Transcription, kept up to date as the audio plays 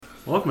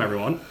Welcome,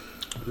 everyone.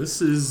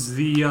 This is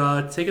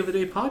the Take of the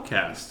Day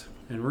podcast,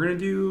 and we're going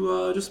to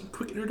do just some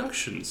quick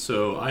introductions.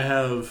 So I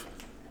have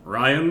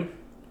Ryan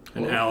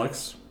and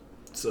Alex.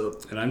 What's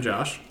up? And I'm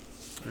Josh.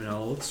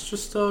 Now let's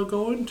just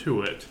go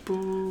into it.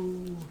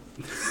 Boo.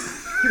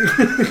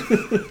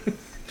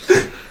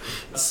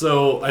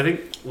 So I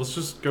think let's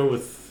just go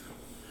with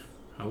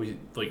how we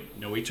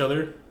know each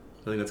other.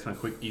 I think that's kind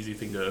of a quick, easy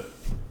thing to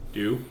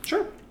do.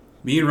 Sure.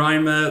 Me and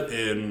Ryan met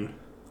in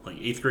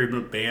 8th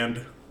grade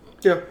band.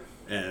 Yeah.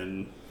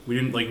 And we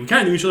didn't we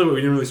kind of knew each other, but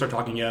we didn't really start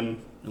talking again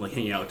and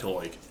hanging out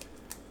until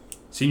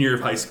senior year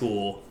of high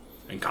school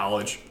and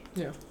college.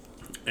 Yeah.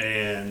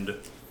 And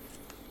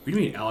we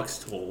didn't meet Alex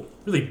till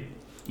really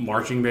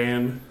marching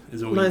band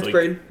is when Ninth we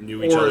grade.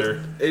 Knew each or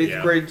other.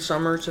 8th grade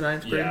summer to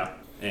 9th grade. Yeah.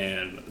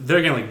 And then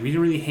again, we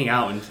didn't really hang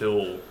out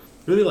until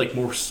really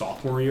more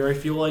sophomore year, I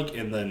feel like,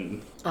 and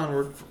then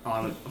Onward.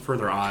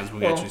 Further on is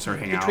when we actually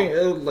started hanging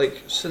out.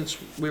 Since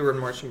we were in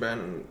marching band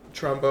and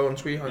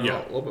trombones, we hung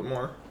out a little bit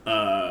more.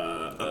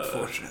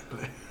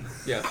 Unfortunately.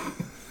 Yeah.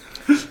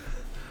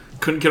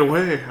 Couldn't get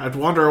away. I'd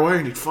wander away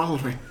and he'd follow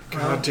me.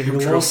 Goddamn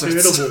drill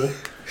sets.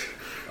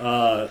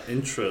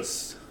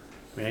 Interest.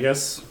 I mean, I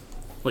guess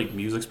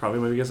music's probably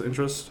my biggest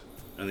interest,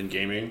 and then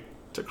gaming.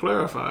 To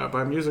clarify,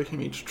 by music he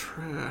means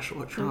trash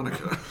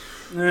electronica.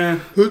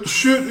 That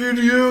shit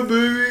EDM,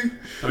 baby.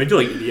 I mean, I do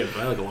like EDM,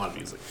 but I like a lot of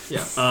music.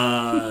 Yeah.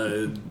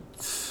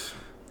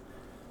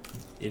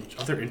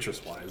 Other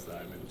interest-wise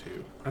that I'm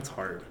into. That's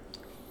hard.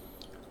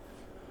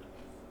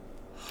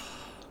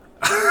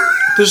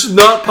 This is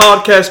not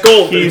podcast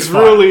gold. He's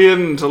really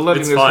into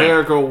letting his fine.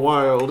 hair go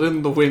wild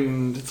in the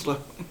wind.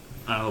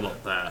 I don't know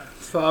about that.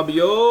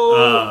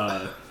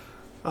 Fabio.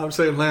 I'm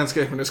saying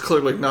landscaping is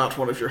clearly not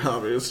one of your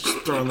hobbies. Just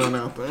throwing that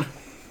out there.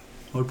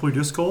 I play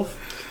disc golf.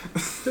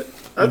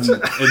 That's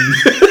it.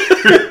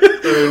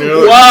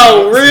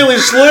 Wow, really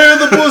slaying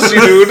the pussy,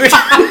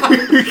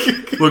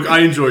 dude. Look, I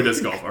enjoy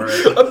disc golf,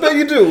 alright? I bet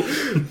you do.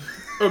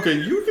 Okay,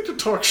 you get to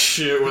talk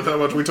shit with how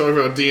much we talk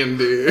about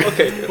D&D.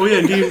 Okay. Oh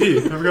yeah, D&D.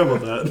 I forgot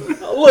about that.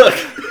 Look,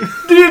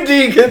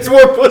 D&D gets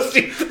more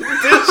pussy than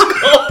disc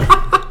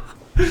golf.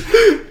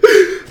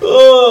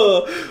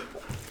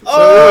 So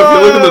if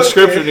you look in the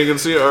description, you can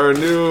see our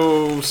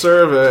new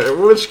survey.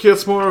 Which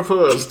gets more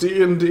puss,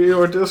 D&D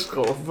or disc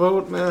golf?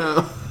 Vote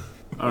now.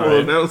 Alright. We'll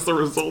announce the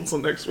results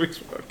on next week's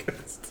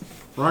podcast.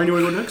 Ryan, you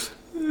want to go next?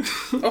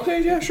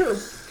 Okay, yeah, sure.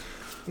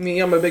 Me,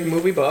 I'm a big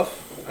movie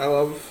buff. I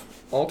love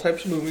all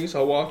types of movies.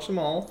 I'll watch them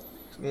all,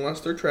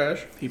 unless they're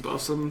trash. He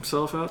busts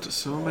himself out to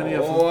so many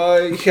of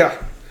them. Yeah.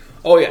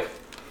 Oh, yeah.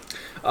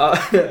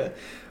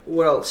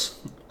 What else?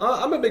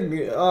 I'm a big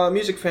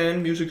music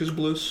fan. Music is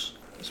bliss.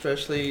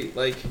 Especially,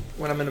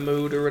 when I'm in a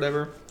mood or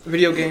whatever.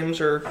 Video games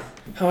are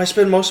how I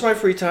spend most of my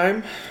free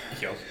time.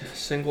 Yo.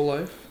 Single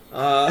life.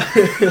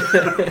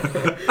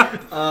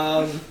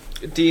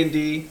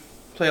 D&D.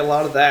 Play a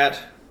lot of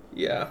that.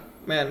 Yeah.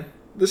 Man,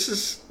 this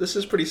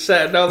is pretty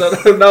sad now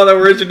that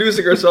we're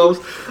introducing ourselves.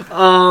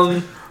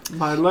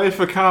 My life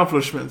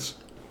accomplishments.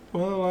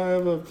 Well, I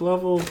have a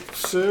level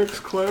 6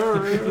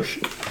 cleric.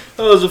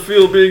 How does it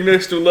feel being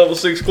next to a level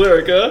 6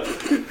 cleric, huh?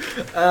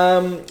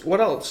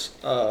 What else?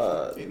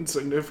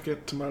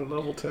 Insignificant to my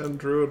level 10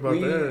 druid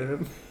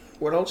barbarian.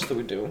 What else do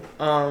we do?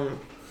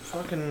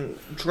 Fucking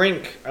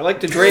drink. I like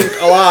to drink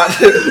a lot.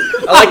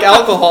 I like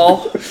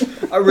alcohol.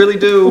 I really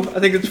do. I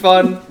think it's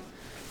fun.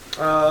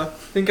 I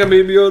think I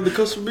may be on the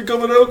cusp of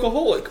becoming an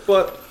alcoholic,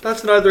 but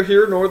that's neither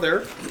here nor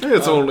there.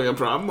 It's only a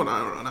problem when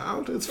I run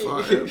out. It's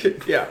fine.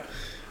 Yeah.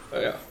 Oh,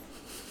 yeah.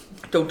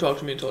 Don't talk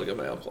to me until I get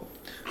my alcohol.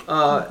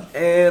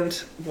 And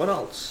what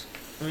else?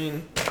 I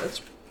mean, that's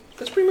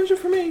pretty much it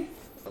for me.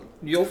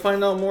 You'll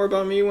find out more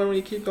about me when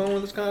we keep going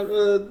with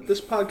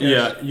this podcast.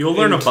 Yeah, you'll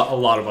learn a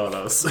lot about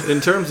us.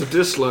 In terms of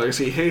dislikes,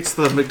 he hates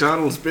the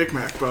McDonald's Big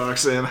Mac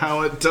box and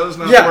how it does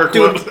not work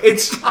dude, well.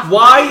 it's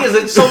why is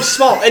it so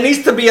small? It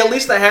needs to be at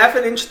least a half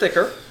an inch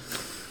thicker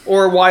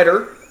or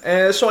wider,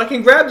 so I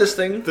can grab this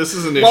thing. This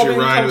is an issue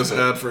Ryan has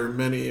had for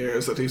many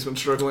years that he's been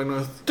struggling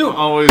with. Dude,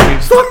 always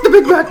needs fuck the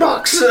Big Mac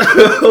box,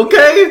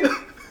 okay?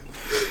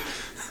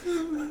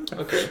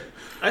 Okay.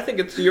 I think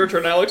it's your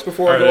turn, Alex,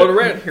 before I go on a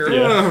rant here.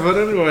 Yeah, but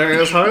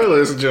anyways, hi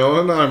ladies and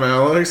gentlemen, I'm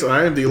Alex.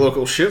 I am the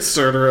local shit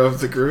starter of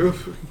the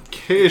group.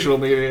 Casual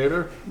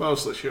mediator,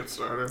 mostly shit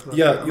starter.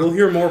 Yeah, you'll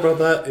hear more about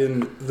that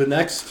in the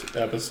next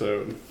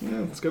episode.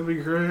 Yeah, it's gonna be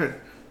great.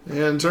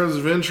 In terms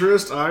of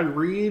interest, I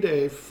read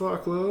a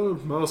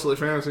fuckload, mostly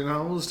fantasy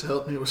novels, to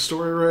help me with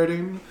story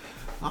writing.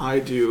 I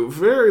do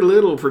very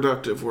little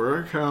productive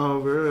work,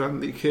 however, on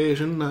the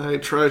occasion, I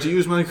try to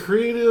use my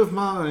creative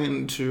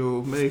mind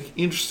to make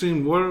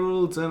interesting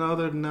worlds and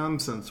other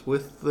nonsense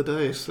with the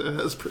dice,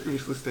 as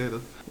previously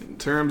stated. In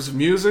terms of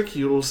music,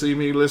 you'll see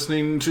me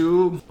listening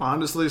to,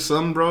 honestly,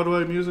 some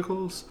Broadway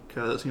musicals,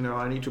 because,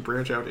 I need to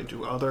branch out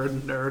into other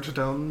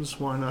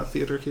nerddoms, why not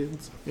theater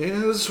kids?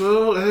 As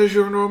well as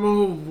your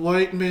normal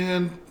white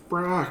man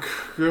rock,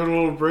 good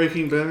old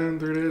Breaking Bad and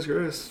 3 Days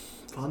Grace.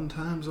 Fun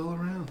times all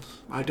around.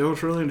 I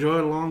don't really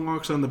enjoy long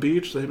walks on the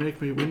beach. They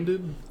make me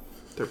winded.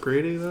 They're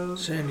pretty though.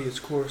 Sandy, it's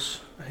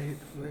coarse. I hate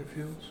the way it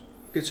feels.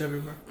 Gets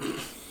everywhere.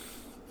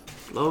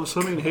 Love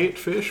swimming, hate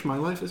fish. My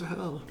life is a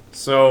hell.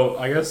 So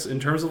I guess in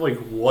terms of like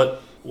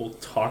what we'll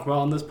talk about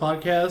on this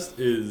podcast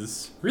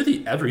is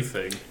really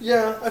everything.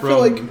 Yeah, I feel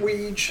like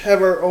we each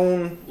have our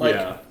own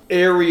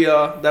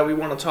area that we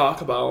want to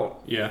talk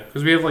about. Yeah,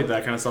 because we have like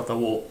that kind of stuff that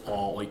we'll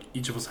all like.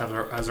 Each of us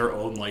has our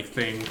own like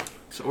thing.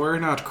 So we're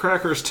not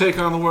crackers take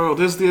on the world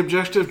is the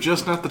objective,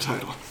 just not the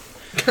title.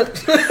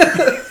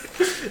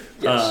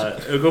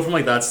 Yes. It'll go from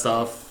like that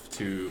stuff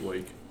to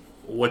like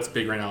what's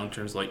big right now in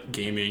terms of like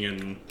gaming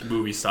and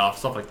movie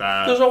stuff like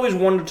that. There's always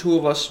 1 to 2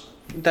 of us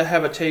that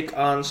have a take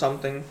on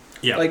something.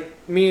 Yeah.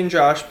 Like me and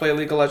Josh play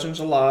League of Legends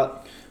a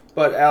lot,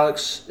 but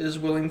Alex is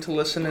willing to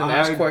listen and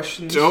ask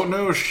questions. Don't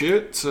know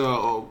shit,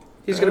 so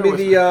he's gonna be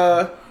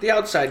the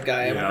outside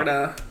guy, and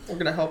Yeah. we're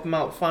gonna help him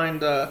out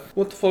find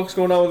what the fuck's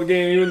going on with the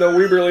game, even though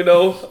we barely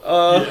know.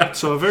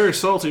 So a very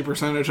salty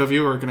percentage of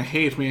you are gonna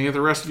hate me.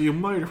 The rest of you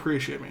might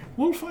appreciate me.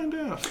 We'll find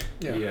out.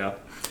 Yeah.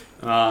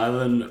 And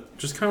then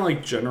just kind of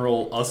like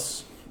general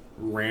us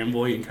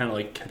rambling and kind of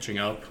like catching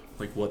up,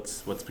 like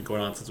what's been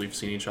going on since we've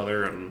seen each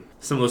other and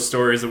some of those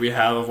stories that we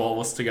have of all of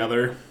us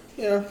together.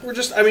 Yeah,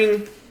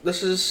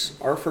 this is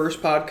our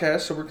first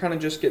podcast, so we're kind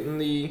of just getting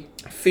the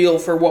feel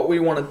for what we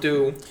want to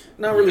do.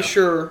 Not really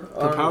sure.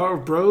 The power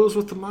of bros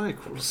with the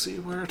mic. We'll see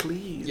where it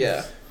leads.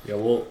 Yeah. Yeah,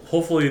 well,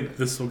 hopefully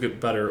this will get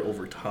better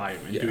over time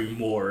and doing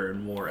more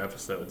and more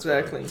episodes.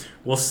 Exactly.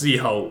 We'll see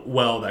how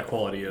well that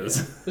quality is.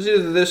 It's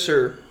either this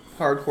or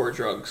hardcore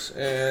drugs,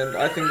 and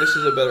I think this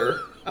is a better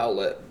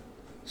outlet.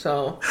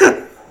 So,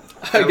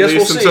 I guess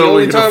we'll see. Until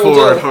we Only can time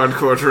will afford tell.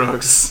 hardcore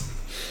drugs.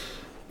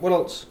 What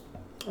else?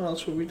 What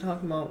else were we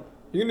talking about?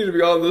 You need to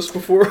be on this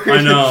before.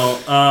 I know.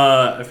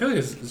 I feel like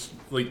it's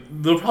like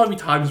there'll probably be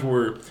times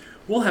where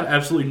we'll have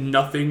absolutely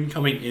nothing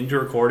coming into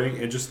recording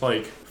and just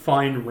like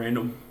find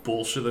random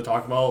bullshit to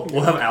talk about.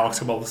 We'll have Alex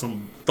come up with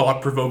some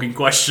thought-provoking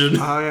question.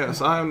 Yes,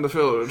 I am the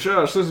filler.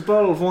 Josh, there's a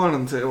bottle of wine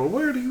on the table.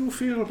 Where do you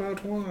feel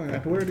about wine?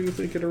 Where do you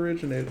think it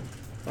originated?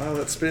 Wow,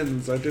 that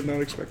spins. I did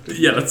not expect it.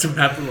 Yeah, that's what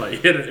happened when I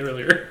hit it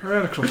earlier.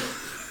 Radical.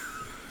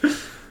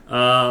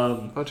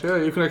 But yeah,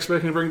 you can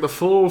expect me to bring the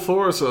full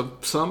force of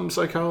some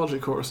psychology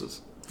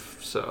courses.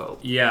 So,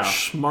 Yeah.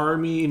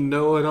 schmarmy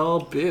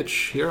know-it-all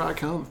bitch, here I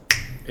come.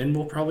 And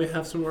we'll probably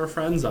have some of our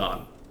friends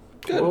on,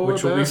 Good. Oh,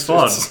 which will be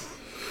fun. bastards.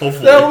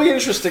 Hopefully. That'll be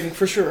interesting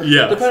for sure.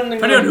 Yeah.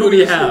 Depending on who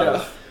we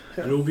have.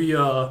 Yeah. It'll be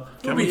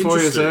Coming for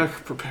you,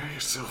 Zach. Prepare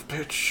yourself,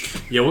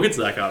 bitch. Yeah, we'll get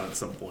Zach on at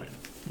some point.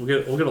 We'll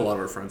get a lot of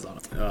our friends on.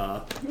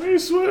 We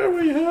swear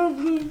we have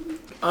them.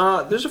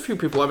 There's a few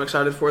people I'm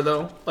excited for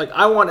though. Like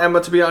I want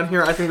Emma to be on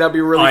here. I think that'd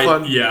be really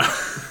fun. Yeah.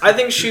 I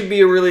think she'd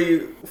be a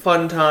really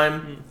fun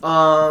time.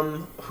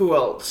 Who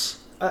else?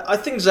 I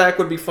think Zach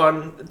would be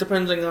fun,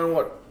 depending on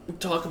what we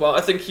talk about.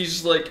 I think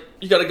he's like,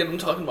 you gotta get him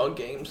talking about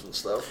games and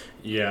stuff.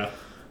 Yeah.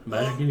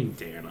 Imagine getting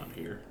Dan on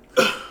here.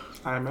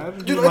 I imagine.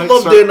 Dude, you I might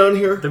love start- Dan on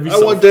here. That'd be I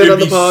want Dan on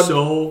the pod.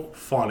 so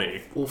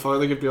funny. We'll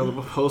finally be able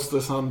to post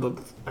this on the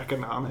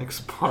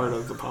economics part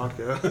of the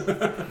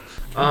podcast.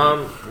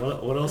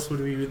 What else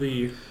would we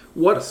really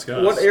What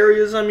discuss? what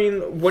areas? I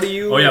mean, what do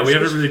you? Oh yeah, we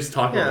haven't really just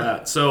talked Yeah. about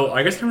that. So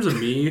I guess in terms of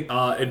me,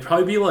 it'd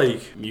probably be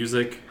like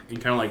music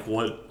and kind of like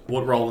what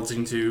we're all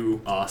listening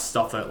to,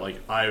 stuff that like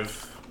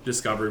I've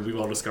discovered, we've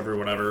all discovered,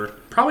 whatever.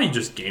 Probably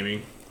just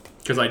gaming,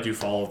 because I do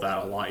follow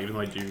that a lot, even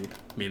though I do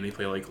mainly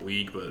play like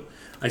League, but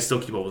I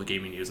still keep up with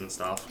gaming news and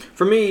stuff.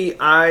 For me,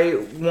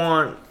 I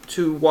want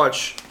to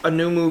watch a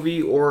new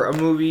movie or a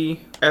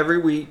movie every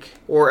week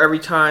or every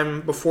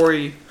time before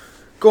we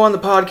go on the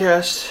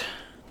podcast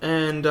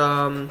and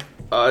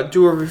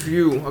do a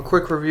review, a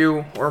quick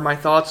review or my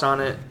thoughts on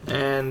it,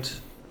 and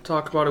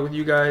talk about it with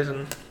you guys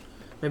and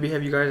maybe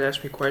have you guys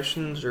ask me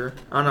questions or,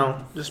 I don't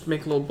know, just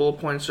make little bullet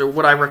points or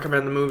what I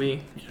recommend the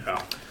movie.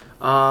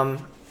 Yeah.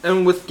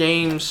 And with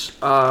games,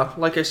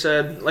 like I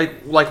said,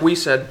 like we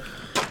said,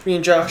 me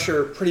and Josh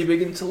are pretty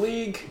big into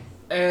League,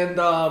 and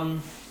I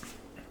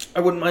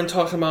wouldn't mind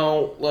talking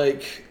about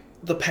like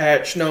the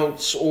patch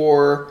notes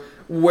or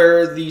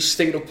where the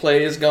state of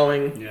play is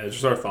going. Yeah,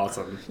 just our thoughts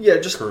on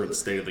Just current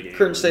state of the game.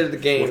 current state of the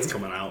game. What's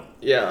coming out.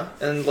 Yeah,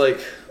 and like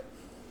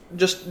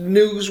just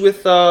news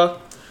with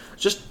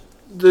just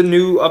the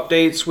new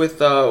updates with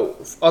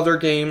other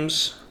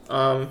games.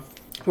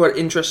 What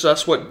interests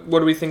us? What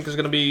do we think is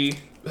going to be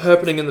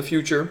happening in the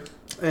future?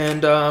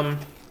 And other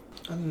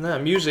than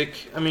that,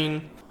 music. I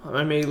mean,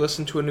 I may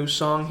listen to a new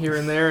song here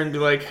and there and be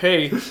like,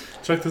 "Hey,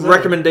 Check this out.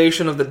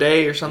 recommendation of the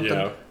day" or something.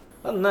 Yeah.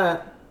 Other than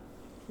that,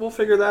 we'll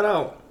figure that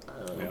out.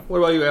 Yeah. What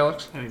about you,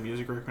 Alex? Any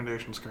music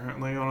recommendations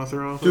currently you want to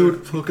throw out?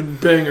 Dude, fucking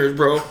bangers,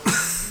 bro.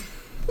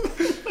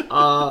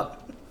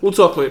 We'll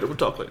talk later.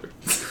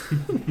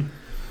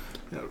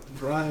 Yeah,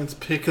 Ryan's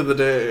pick of the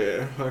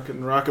day.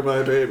 Fucking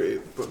Rockabye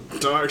Baby. The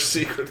dark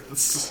secret that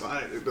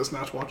society does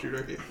not want you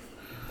to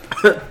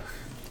hear.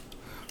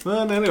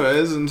 But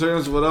anyways, in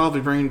terms of what I'll be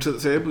bringing to the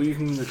table, you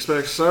can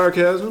expect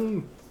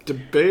sarcasm,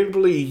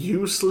 debatably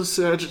useless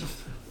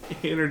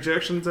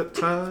interjections at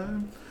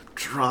times.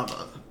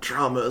 Drama.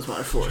 Drama is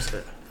my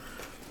forte.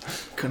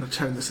 Gonna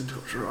turn this into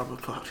a drama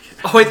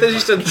podcast. Oh, I thought you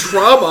said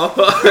trauma.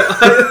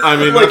 I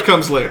mean, that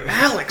comes later.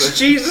 Alex,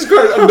 Jesus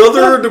Christ,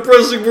 another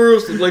depressing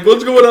person. Like,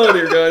 what's going on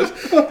here, guys?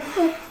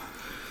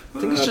 I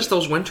think it's just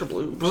those winter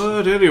blues.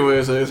 But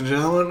anyways, ladies and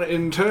gentlemen,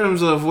 in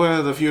terms of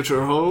where the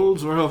future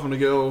holds, we're hoping to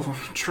go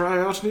try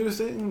out new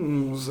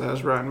things.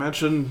 As Ryan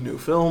mentioned, new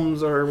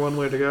films are one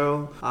way to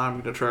go.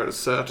 I'm going to try to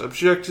set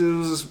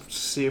objectives,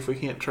 see if we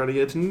can't try to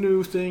get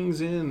new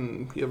things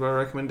in, give our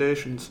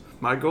recommendations.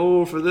 My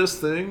goal for this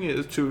thing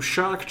is to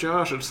shock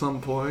Josh at some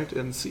point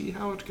and see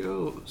how it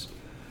goes.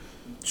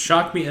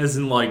 Shock me as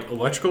in, like,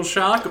 electrical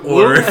shock,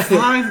 or... We'll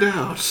find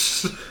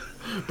out.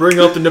 Bring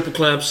out the nipple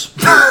clamps.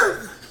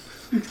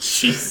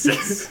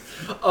 Jesus.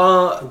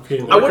 Okay,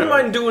 I wouldn't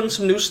mind doing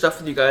some new stuff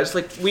with you guys.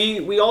 Like,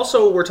 we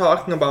also were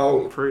talking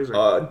about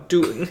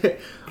doing...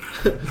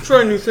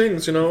 trying new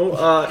things, you know?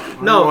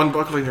 No.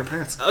 Unbuckling your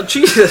pants.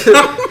 Jesus.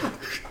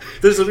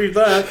 This will be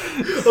that.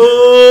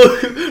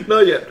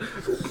 Not yet.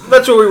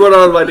 That's where we run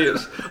out of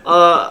ideas.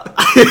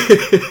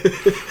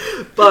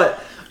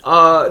 But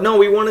no,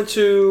 we wanted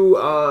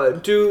to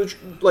do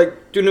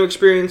new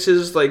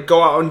experiences, like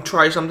go out and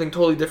try something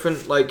totally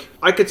different. Like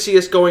I could see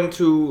us going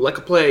to like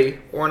a play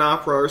or an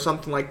opera or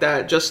something like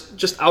that,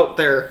 just out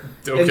there,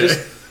 Okay. and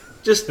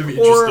just That'd be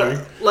or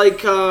interesting. like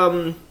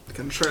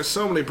Can try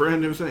so many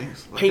brand new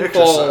things. Like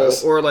paintball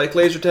exercise. or like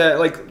laser tag,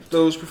 like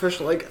those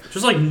professional, like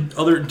Just like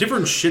other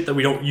different shit that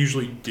we don't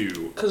usually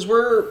do. because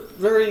we're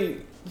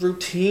very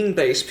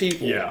routine-based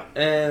people. Yeah.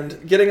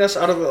 And getting us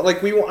out of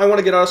I want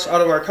to get us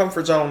out of our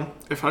comfort zone.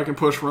 If I can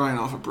push Ryan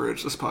off a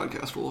bridge, this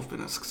podcast will have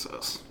been a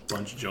success.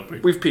 Bungee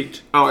jumping. We've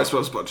peaked. Oh, I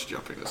suppose bungee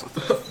jumping is a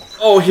thing.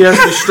 Oh, he has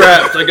to be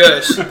strapped, I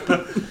guess.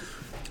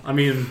 I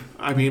mean,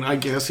 I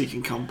guess he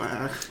can come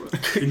back.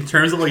 But in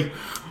terms of like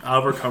out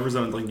of our comfort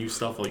zone, like new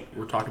stuff, like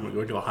we're talking about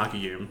going to a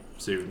hockey game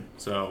soon.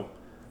 So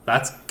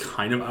that's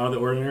kind of out of the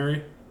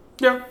ordinary.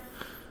 Yeah.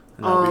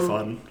 And that'll be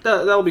fun.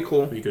 That'll be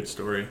cool. Be a good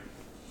story.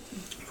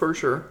 For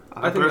sure.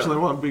 I personally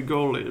want to be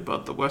goalie,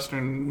 but the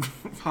Western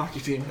hockey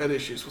team had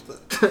issues with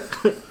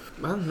it.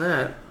 Other than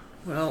that,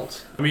 what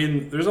else? I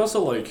mean, there's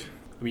also like,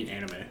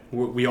 anime.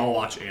 We all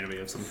watch anime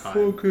of some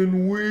kind.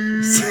 Fucking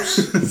weird.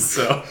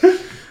 So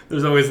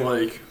there's always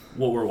like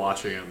what we're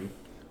watching and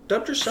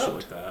Dubbed or shit subbed?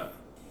 like that.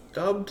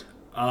 Dubbed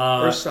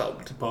or Or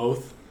subbed?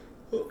 both.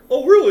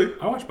 Oh, really?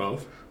 I watch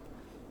both.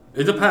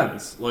 It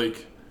depends.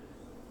 Like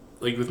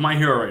with My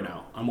Hero right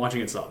now, I'm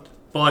watching it subbed,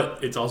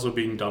 but it's also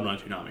being dubbed on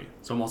Toonami,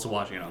 so I'm also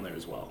watching it on there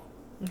as well,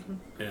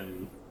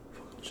 and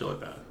shit like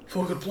that.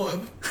 Fucking pleb.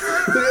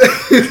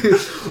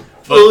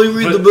 Only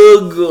read the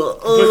book.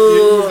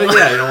 But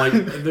yeah, you know,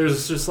 like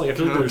there's just like I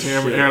feel like there's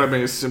Damn shit.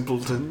 anime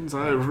simpletons,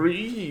 I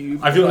read.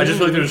 I just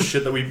feel like there's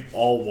shit that we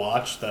all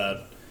watch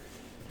that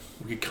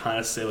we could kind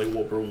of say like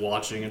what we're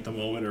watching at the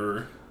moment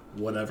or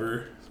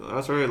whatever. So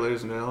that's right,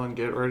 ladies and gentlemen.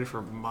 Get ready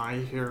for My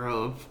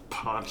Hero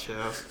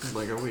podcast in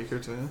like a week or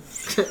two.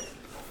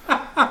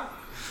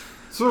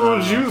 So what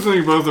did you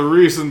think about the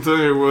recent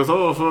thing with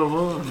All for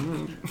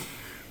One?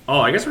 Oh,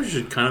 I guess we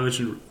should kind of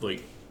mention,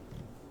 like,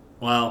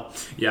 well,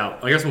 yeah,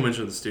 I guess we'll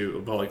mention this too,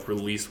 about, like,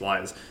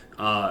 release-wise.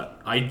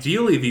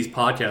 Ideally, these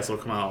podcasts will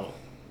come out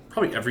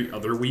probably every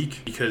other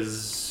week,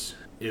 because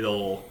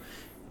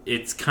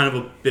it's kind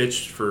of a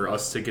bitch for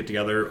us to get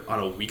together on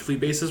a weekly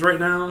basis right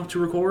now to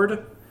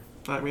record.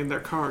 I mean, their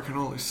car can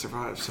only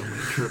survive so many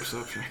trips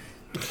up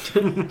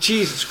here.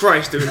 Jesus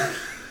Christ, dude.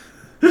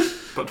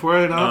 But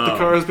worry not, the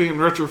car is being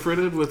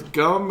retrofitted with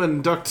gum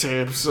and duct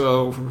tape,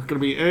 so we're gonna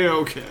be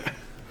A-okay.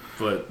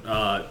 But,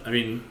 I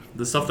mean,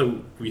 the stuff that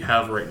we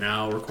have right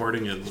now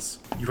recording is,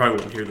 you probably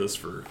won't hear this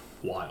for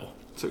a while.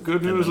 So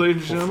good And news, then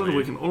ladies and gentlemen,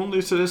 we hopefully- can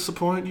only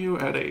disappoint you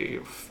at a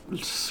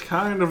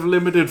kind of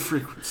limited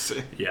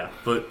frequency. Yeah,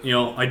 but, you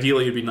know,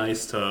 ideally it'd be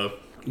nice to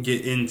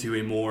get into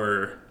a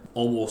more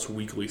almost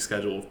weekly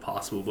schedule if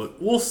possible,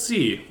 but we'll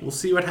see. We'll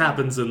see what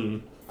happens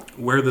and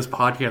where this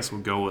podcast will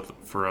go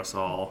for us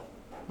all.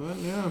 But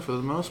yeah, for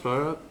the most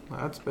part,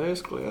 that's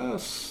basically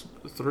us.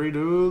 3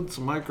 dudes,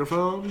 a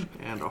microphone,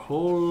 and a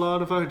whole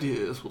lot of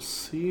ideas. We'll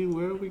see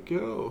where we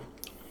go.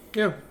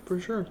 Yeah, for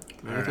sure.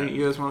 Anything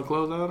you guys want to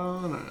close out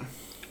on? Or?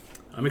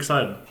 I'm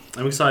excited.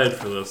 I'm excited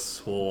for this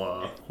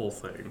whole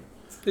thing.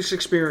 This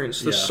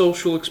experience, the Yeah.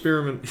 social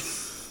experiment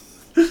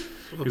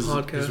of a Because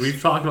podcast.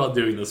 we've talked about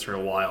doing this for a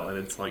while, and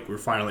it's like we're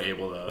finally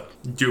able to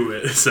do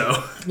it, so...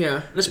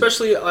 Yeah, and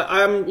especially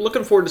I'm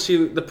looking forward to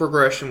see the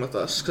progression with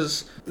us,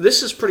 because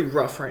this is pretty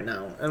rough right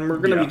now, and we're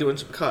going to Yeah. be doing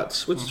some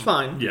cuts, which is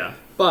fine. Yeah.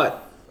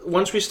 But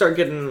once we start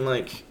getting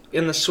like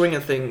in the swing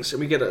of things and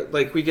we get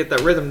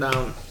that rhythm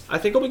down, I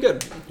think it'll be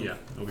good. Yeah,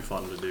 it'll be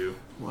fun to do.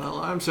 Well,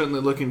 I'm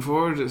certainly looking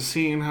forward to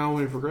seeing how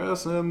we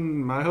progress,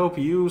 and I hope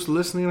you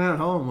listening at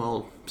home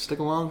will stick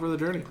along for the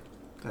journey.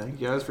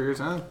 Thank you guys for your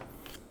time.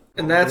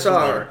 And that's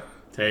our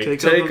Take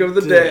take of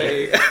the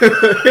day.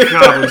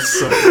 God, I'm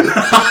so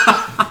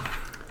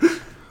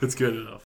It's good enough.